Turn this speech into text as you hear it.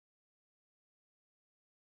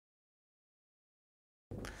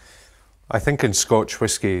I think in Scotch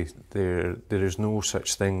whisky there is no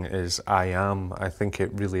such thing as I am. I think it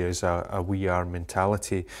really is a we are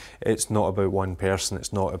mentality. It's not about one person,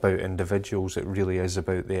 it's not about individuals, it really is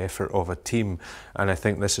about the effort of a team. And I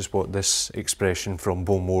think this is what this expression from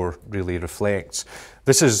Bowmore really reflects.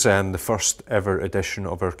 This is the first ever edition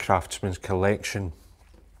of our Craftsman's collection.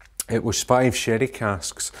 It was 5 sherry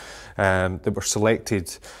casks that were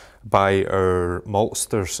selected by our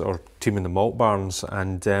maltsters, or team in the malt barns,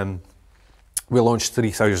 and we launched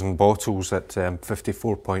 3,000 bottles at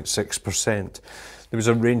 54.6%. There was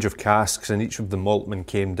a range of casks and each of the maltmen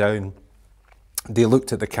came down. They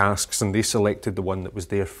looked at the casks and they selected the one that was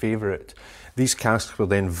their favourite. These casks were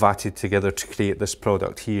then vatted together to create this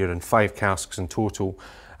product here, and 5 casks in total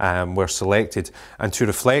were selected. And to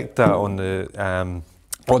reflect that on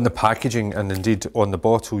the packaging and indeed on the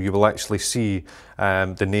bottle, you will actually see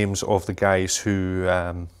the names of the guys who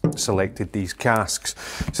selected these casks.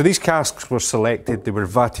 So these casks were selected, they were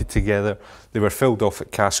vatted together, they were filled off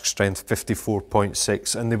at cask strength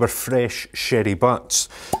 54.6, and they were fresh sherry butts.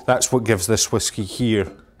 That's what gives this whisky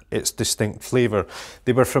here its distinct flavour.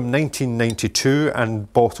 They were from 1992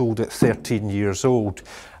 and bottled at 13 years old.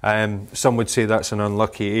 Some would say that's an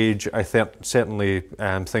unlucky age. I certainly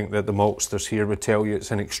think that the maltsters here would tell you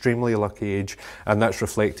it's an extremely lucky age, and that's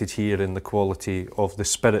reflected here in the quality of the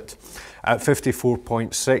spirit. At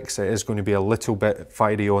 54.6, it is going to be a little bit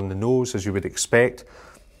fiery on the nose, as you would expect.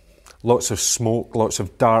 Lots of smoke, lots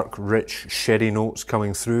of dark, rich sherry notes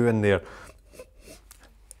coming through in there.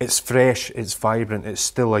 It's fresh, it's vibrant, it's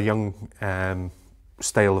still a young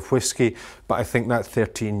style of whisky, but I think that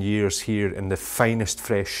 13 years here in the finest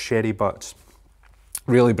fresh sherry butts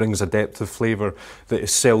really brings a depth of flavour that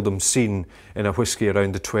is seldom seen in a whisky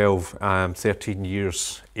around the 12, 13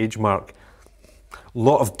 years age mark. A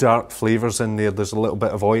lot of dark flavours in there, there's a little bit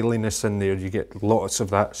of oiliness in there, you get lots of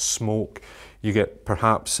that smoke, you get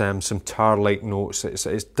perhaps some tar-like notes,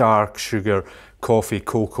 it's dark sugar, coffee,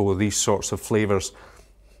 cocoa, these sorts of flavours.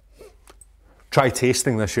 Try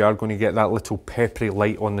tasting this, you are going to get that little peppery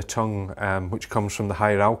light on the tongue, which comes from the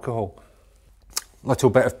higher alcohol. Little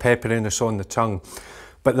bit of pepperiness on the tongue,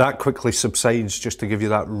 but that quickly subsides just to give you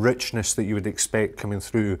that richness that you would expect coming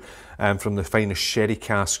through from the finest sherry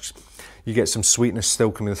casks. You get some sweetness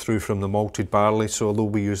still coming through from the malted barley, so although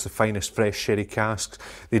we use the finest fresh sherry casks,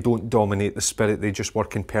 they don't dominate the spirit, they just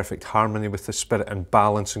work in perfect harmony with the spirit, and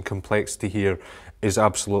balance and complexity here is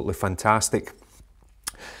absolutely fantastic.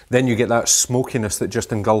 Then you get that smokiness that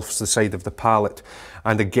just engulfs the side of the palate,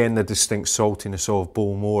 and again the distinct saltiness of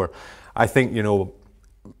Bowmore. I think, you know,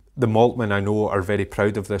 the maltmen I know are very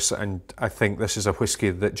proud of this, and I think this is a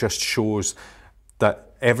whisky that just shows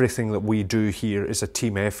that everything that we do here is a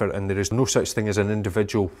team effort, and there is no such thing as an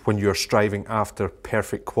individual when you're striving after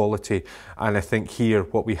perfect quality. And I think here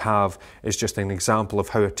what we have is just an example of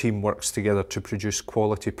how a team works together to produce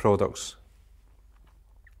quality products.